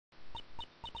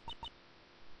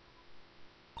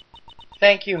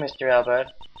Thank you, Mr.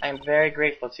 Elbert. I am very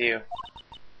grateful to you.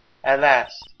 At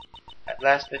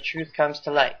last the truth comes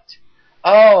to light.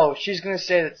 Oh, she's gonna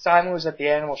say that Simon was at the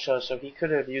animal show, so he could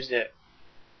have used it.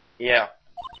 Yeah.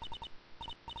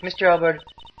 Mr. Elbert,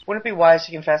 wouldn't it be wise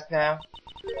to confess now?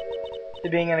 To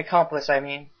being an accomplice, I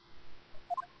mean.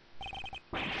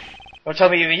 Don't tell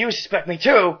me you suspect me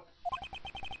too!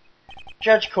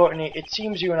 Judge Courtney, it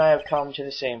seems you and I have come to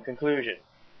the same conclusion.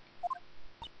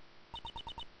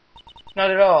 Not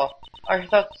at all. Our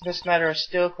thoughts in this matter are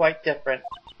still quite different.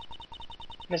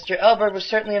 Mr. Elbert was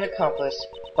certainly an accomplice,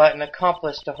 but an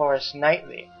accomplice to Horace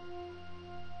Knightley.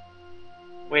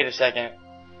 Wait a second.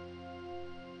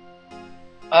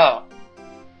 Oh.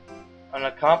 An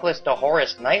accomplice to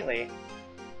Horace Knightley?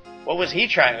 What was he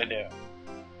trying to do?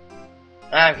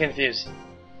 I'm confused.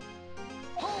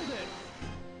 Hold it!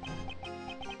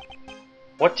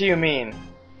 What do you mean?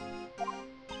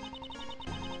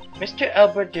 Mr.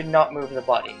 Elbert did not move the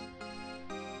body.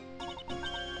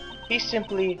 He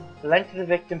simply lent the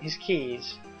victim his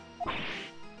keys.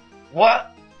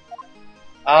 What?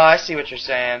 Oh, I see what you're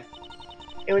saying.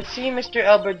 It would seem Mr.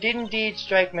 Elbert did indeed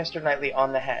strike Mr. Knightley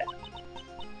on the head.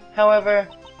 However,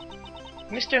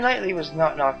 Mr. Knightley was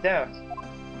not knocked out.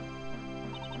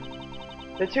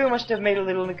 The two must have made a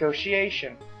little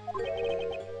negotiation.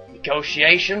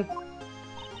 Negotiation?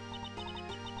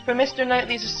 For Mr.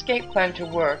 Knightley's escape plan to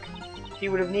work, he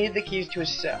would have needed the keys to his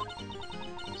cell.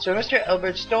 So Mr.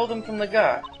 Elbert stole them from the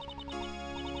guard.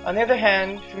 On the other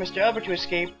hand, for Mr. Elbert to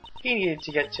escape, he needed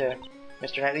to get to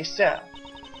Mr. Knightley's cell.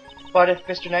 But if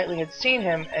Mr. Knightley had seen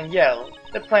him and yelled,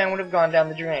 the plan would have gone down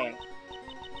the drain.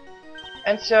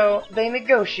 And so, they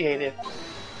negotiated.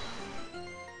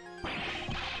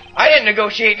 I didn't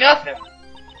negotiate nothing!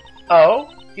 Oh?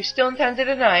 You still intend to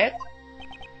deny it?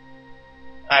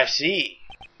 I see.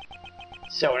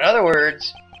 So in other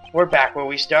words, we're back where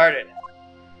we started.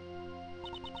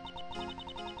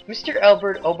 Mr.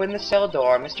 Elbert opened the cell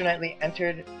door. Mr. Knightley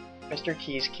entered Mr.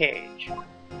 Key's cage.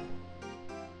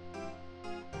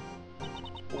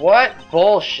 What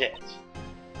bullshit.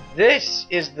 This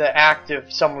is the act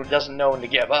of someone who doesn't know when to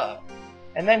give up.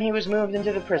 And then he was moved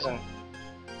into the prison.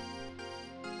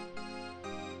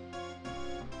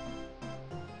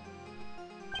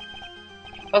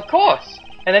 Of course!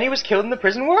 And then he was killed in the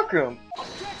prison workroom.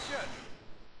 Objection!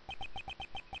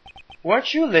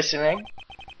 Weren't you listening?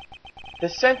 The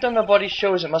scent on the body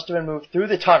shows it must have been moved through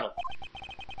the tunnel.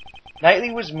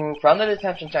 Knightley was moved from the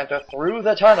detention center through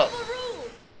the tunnel.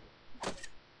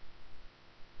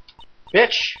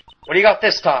 Bitch, what do you got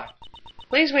this time?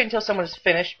 Please wait until someone is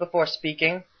finished before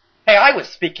speaking. Hey, I was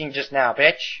speaking just now,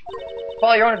 bitch.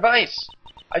 Follow your own advice.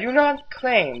 I do not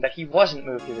claim that he wasn't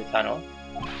moved through the tunnel.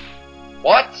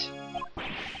 What?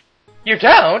 You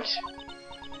don't?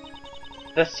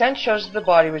 The scent shows that the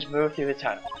body was moved through the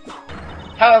tunnel.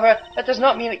 However, that does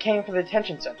not mean it came from the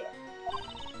detention center.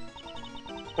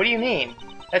 What do you mean?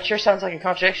 That sure sounds like a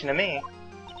contradiction to me.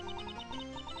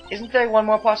 Isn't there one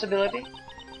more possibility?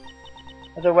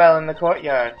 The well in the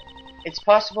courtyard. It's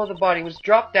possible the body was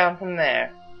dropped down from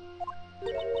there.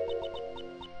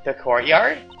 The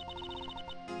courtyard?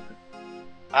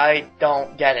 I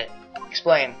don't get it.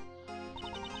 Explain.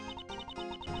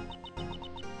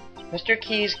 Mr.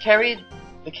 Keyes carried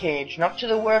the cage not to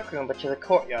the workroom but to the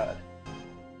courtyard.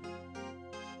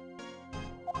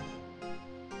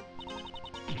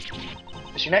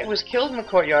 Mr. Knight was killed in the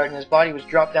courtyard and his body was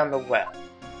dropped down the well.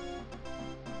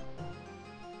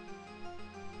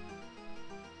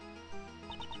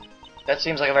 That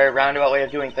seems like a very roundabout way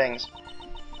of doing things.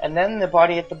 And then the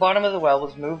body at the bottom of the well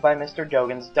was moved by Mr.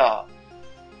 Dogan's dog.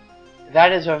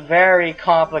 That is a very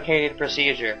complicated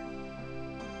procedure.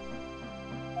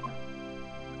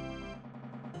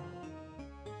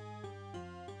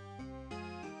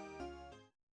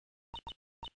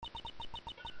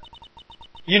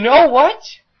 You know what?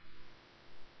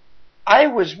 I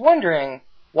was wondering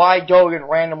why Dogan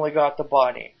randomly got the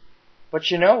body.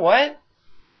 But you know what?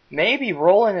 Maybe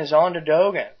Roland is on to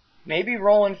Dogan. Maybe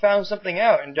Roland found something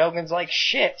out and Dogan's like,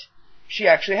 shit, she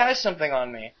actually has something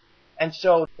on me. And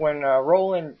so when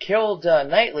Roland killed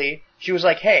Knightley, she was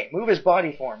like, hey, move his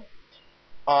body for me.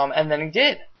 And then he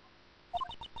did.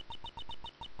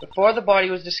 Before the body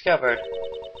was discovered,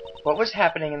 what was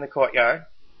happening in the courtyard?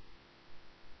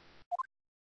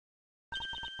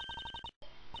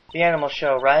 The animal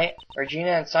show, right?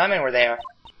 Regina and Simon were there.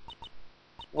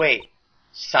 Wait,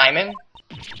 Simon?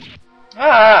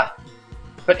 Ah!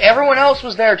 But everyone else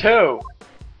was there too!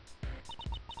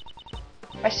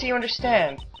 I see you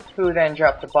understand. Who then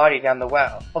dropped the body down the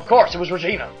well? Of course, it was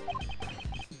Regina!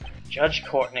 Judge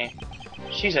Courtney.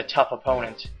 She's a tough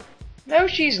opponent. No,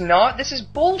 she's not. This is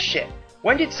bullshit.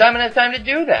 When did Simon have time to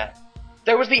do that?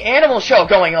 There was the animal show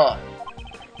going on.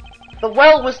 The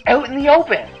well was out in the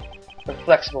open. Her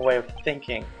flexible way of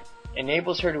thinking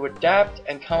enables her to adapt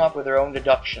and come up with her own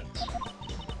deductions.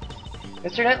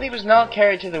 Mr. Knightley was not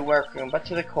carried to the workroom, but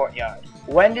to the courtyard.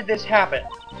 When did this happen?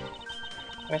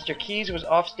 Mr. Keyes was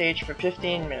off stage for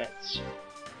 15 minutes.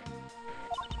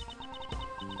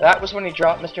 That was when he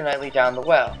dropped Mr. Knightley down the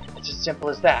well. It's as simple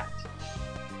as that.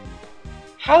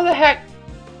 How the heck?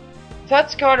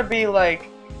 That's gotta be like...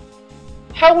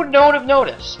 How would no one have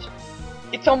noticed?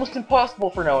 It's almost impossible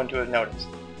for no one to have noticed.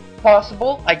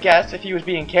 Possible, I guess, if he was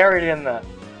being carried in the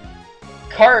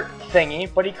cart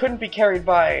thingy, but he couldn't be carried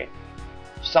by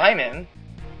Simon,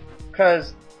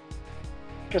 because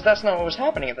that's not what was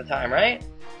happening at the time, right?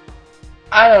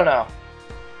 I don't know.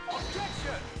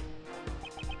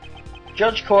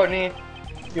 Judge Courtney,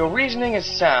 your reasoning is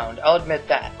sound, I'll admit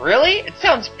that. Really? It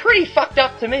sounds pretty fucked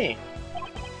up to me.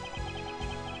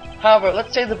 However,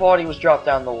 let's say the body was dropped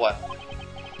down the well.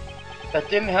 That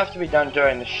didn't have to be done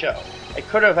during the show. It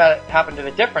could have happened at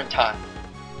a different time.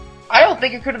 I don't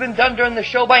think it could have been done during the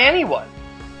show by anyone.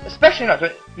 Especially not,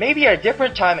 maybe at a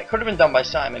different time it could have been done by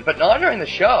Simon, but not during the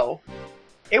show.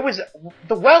 It was,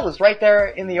 the well is right there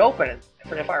in the open,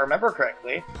 if I remember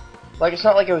correctly. Like, it's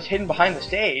not like it was hidden behind the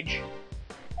stage.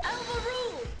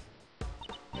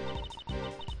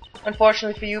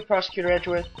 Unfortunately for you, Prosecutor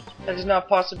Edgeworth, that is not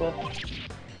possible.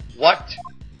 What?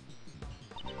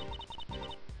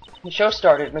 When the show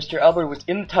started, Mr. Albert was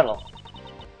in the tunnel,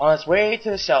 on his way to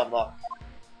the cell block.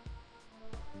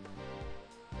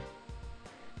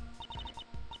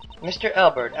 Mr.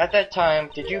 Albert, at that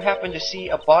time, did you happen to see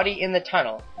a body in the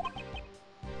tunnel?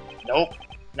 Nope,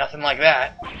 nothing like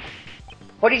that.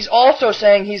 But he's also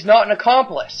saying he's not an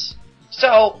accomplice.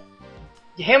 So,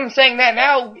 him saying that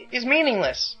now is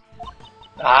meaningless.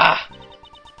 Ah!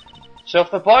 So if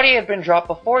the body had been dropped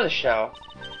before the show,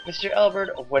 Mr. Albert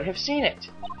would have seen it.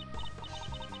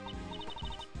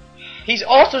 He's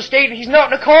also stated he's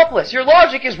not an accomplice! Your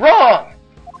logic is wrong!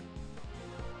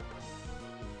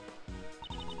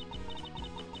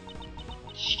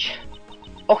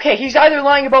 Okay, he's either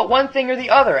lying about one thing or the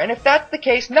other, and if that's the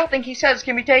case, nothing he says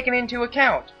can be taken into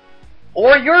account.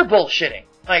 Or you're bullshitting.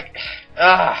 Like,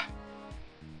 ah.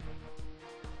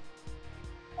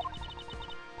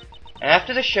 And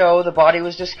after the show, the body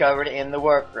was discovered in the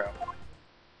workroom.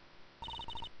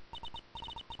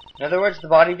 In other words, the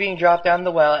body being dropped down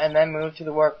the well and then moved to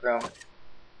the workroom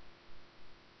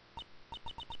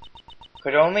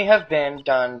could only have been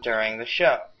done during the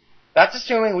show. That's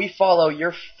assuming we follow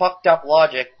your fucked up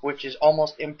logic, which is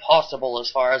almost impossible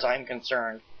as far as I'm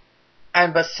concerned.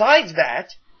 And besides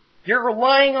that, you're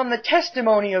relying on the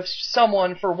testimony of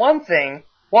someone for one thing,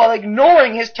 while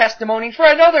ignoring his testimony for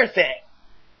another thing.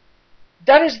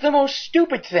 That is the most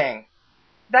stupid thing.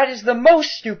 That is the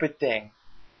most stupid thing.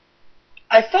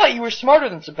 I thought you were smarter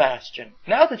than Sebastian.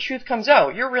 Now the truth comes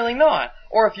out, you're really not.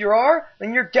 Or if you are,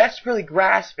 then you're desperately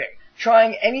grasping,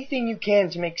 trying anything you can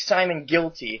to make Simon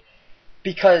guilty.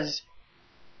 Because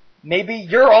maybe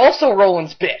you're also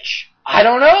Roland's bitch. I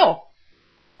don't know.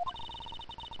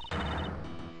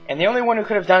 And the only one who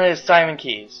could have done it is Simon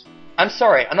Keyes. I'm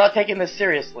sorry, I'm not taking this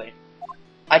seriously.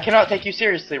 I cannot take you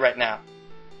seriously right now.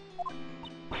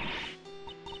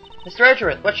 Mr.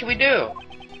 Edgeworth, what should we do?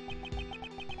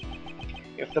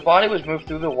 If the body was moved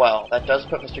through the well, that does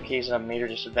put Mr. Keyes in a major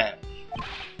disadvantage.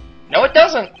 No, it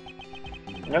doesn't!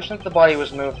 The notion that the body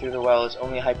was moved through the well is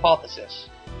only a hypothesis.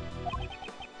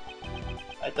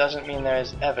 That doesn't mean there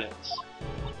is evidence.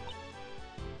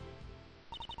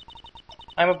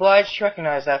 I'm obliged to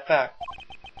recognize that fact.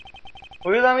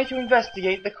 Will you allow me to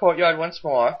investigate the courtyard once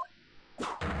more?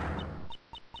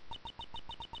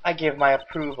 I give my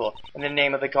approval in the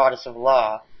name of the goddess of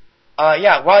law.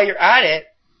 Yeah, while you're at it,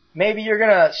 maybe you're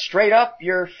gonna straight up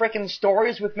your frickin'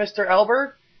 stories with Mr.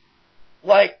 Albert?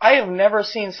 Like, I have never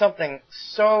seen something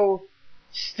so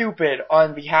stupid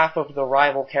on behalf of the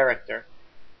rival character.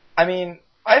 I mean,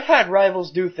 I've had rivals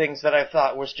do things that I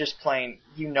thought was just plain,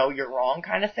 you know you're wrong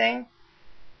kind of thing.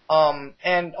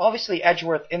 And obviously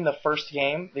Edgeworth in the first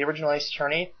game, the original Ace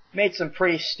Attorney, made some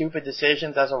pretty stupid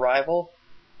decisions as a rival.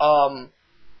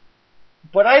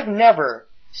 But I've never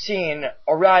seen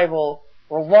a rival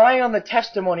rely on the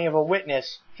testimony of a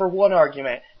witness for one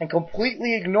argument and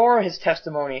completely ignore his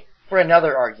testimony for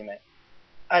another argument.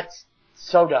 That's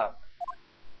so dumb.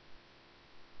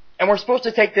 And we're supposed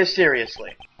to take this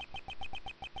seriously.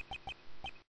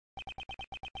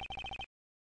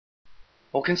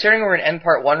 Well, considering we're in End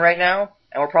Part 1 right now,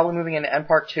 and we're probably moving into End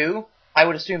Part 2, I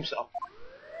would assume so.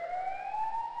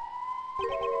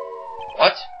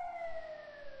 What?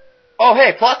 Oh,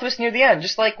 hey, plot twist near the end,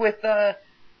 just like with the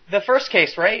first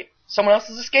case, right? Someone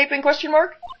else is escaping? Question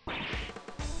mark?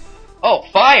 Oh,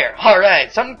 fire!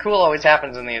 Alright, something cool always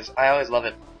happens in these. I always love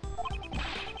it.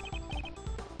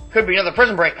 Could be another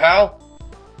prison break, pal.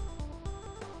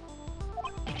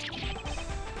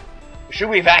 Should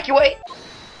we evacuate?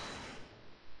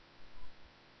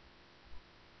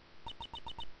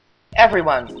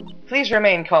 Everyone, please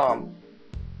remain calm.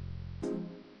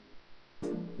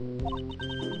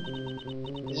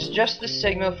 This is just the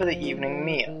signal for the evening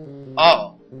meal.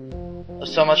 Oh.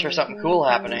 So much for something cool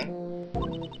happening.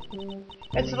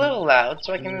 It's a little loud,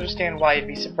 so I can understand why you'd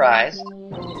be surprised.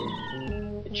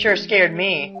 It sure scared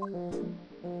me.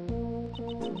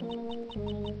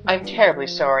 I'm terribly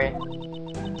sorry.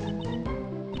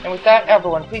 And with that,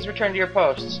 everyone, please return to your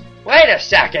posts. Wait a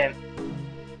second!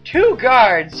 2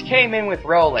 guards came in with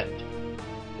Roland.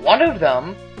 One of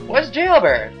them was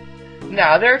Jailbird.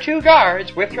 Now there are 2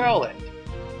 guards with Roland.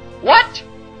 What?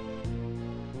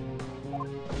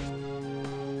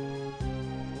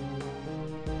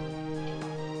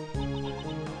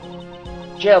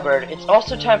 Jailbird, it's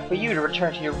also time for you to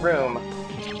return to your room.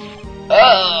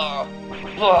 Oh!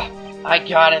 Ugh, I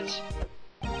got it.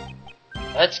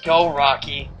 Let's go,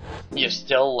 Rocky. You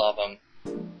still love him.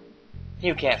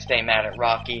 You can't stay mad at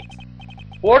Rocky.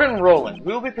 Warden Roland,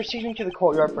 we will be proceeding to the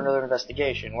courtyard for another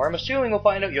investigation, where I'm assuming we'll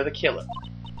find out you're the killer.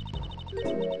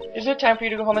 Isn't it time for you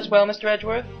to go home as well, Mr.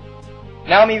 Edgeworth?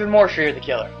 Now I'm even more sure you're the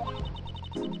killer.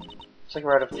 Looks like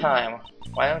we're out of time.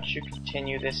 Why don't you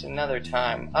continue this another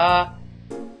time?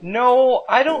 No,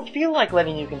 I don't feel like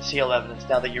letting you conceal evidence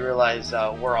now that you realize,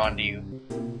 we're onto you.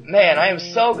 Man, I am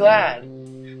so glad.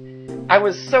 I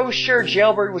was so sure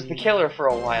Jailbird was the killer for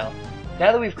a while.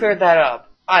 Now that we've cleared that up,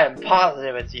 I am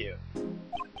positive it's you.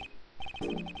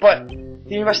 But,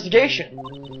 the investigation.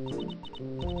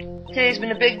 Today's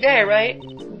been a big day, right?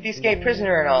 With the escaped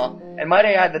prisoner and all. And might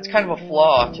I add, that's kind of a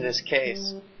flaw to this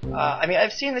case. I mean,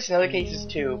 I've seen this in other cases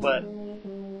too, but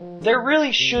there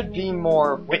really should be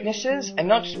more witnesses, and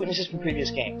not just witnesses from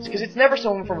previous games. Because it's never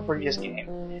someone from a previous game.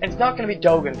 And it's not going to be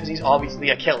Dogen, because he's obviously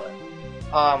a killer.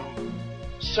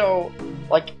 So,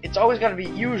 like, it's always got to be,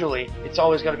 usually, it's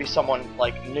always got to be someone,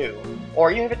 like, new. Or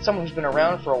even if it's someone who's been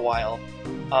around for a while,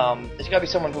 it's got to be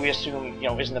someone who we assume, you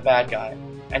know, isn't a bad guy.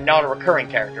 And not a recurring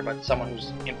character, but someone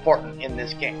who's important in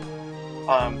this game.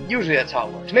 Usually that's how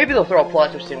it works. Maybe they'll throw a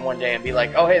plot twist in one day and be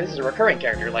like, oh hey, this is a recurring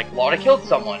character, like, Lana killed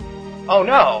someone. Oh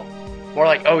no! More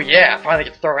like, oh yeah, finally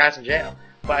get to throw her ass in jail.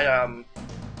 But,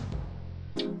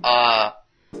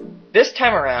 this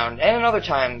time around, and in other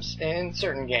times, in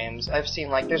certain games, I've seen,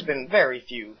 like, there's been very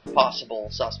few possible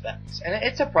suspects. And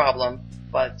it's a problem,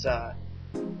 but,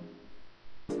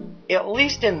 at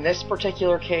least in this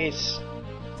particular case,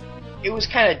 it was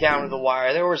kind of down to the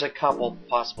wire. There was a couple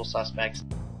possible suspects.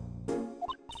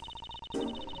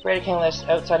 Afraid I can't let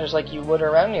outsiders like you loiter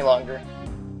around any longer.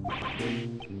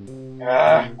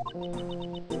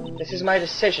 This is my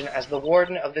decision as the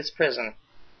warden of this prison.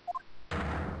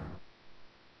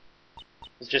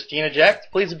 Does Justine object?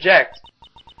 Please object.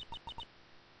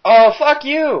 Oh, fuck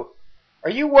you! Are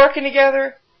you working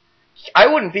together? I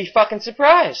wouldn't be fucking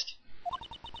surprised.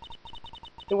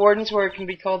 The warden's word can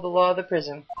be called the law of the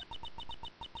prison.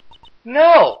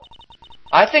 No!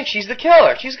 I think she's the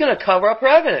killer. She's gonna cover up her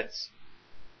evidence.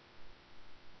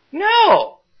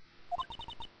 No!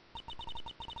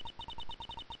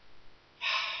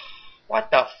 What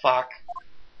the fuck?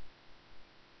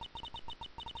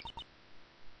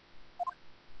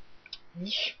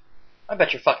 I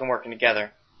bet you're fucking working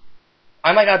together.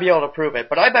 I might not be able to prove it,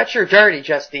 but I bet you're dirty,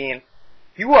 Justine.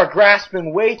 You are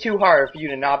grasping way too hard for you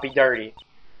to not be dirty.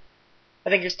 I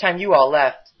think it's time you all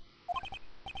left.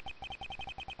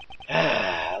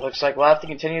 Looks like we'll have to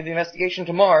continue the investigation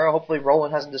tomorrow. Hopefully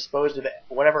Roland hasn't disposed of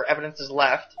whatever evidence is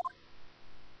left.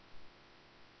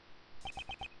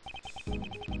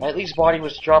 Knightley's body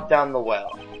was dropped down the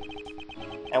well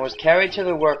and was carried to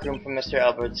the workroom from Mr.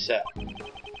 Albert's cell.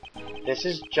 This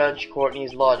is Judge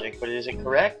Courtney's logic, but is it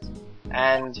correct?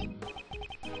 And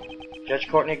Judge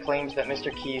Courtney claims that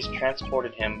Mr. Keyes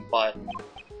transported him, but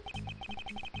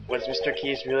was Mr.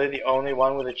 Keyes really the only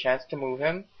one with a chance to move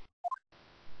him?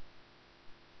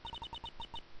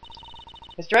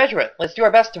 Mr. Edgeworth, let's do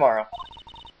our best tomorrow.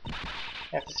 We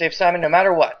have to save Simon no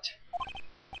matter what.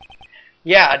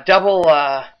 Yeah, a double,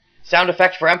 sound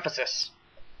effect for emphasis.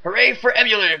 Hooray for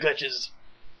emulator glitches!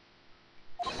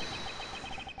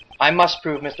 I must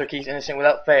prove Mr. Keyes innocent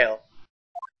without fail.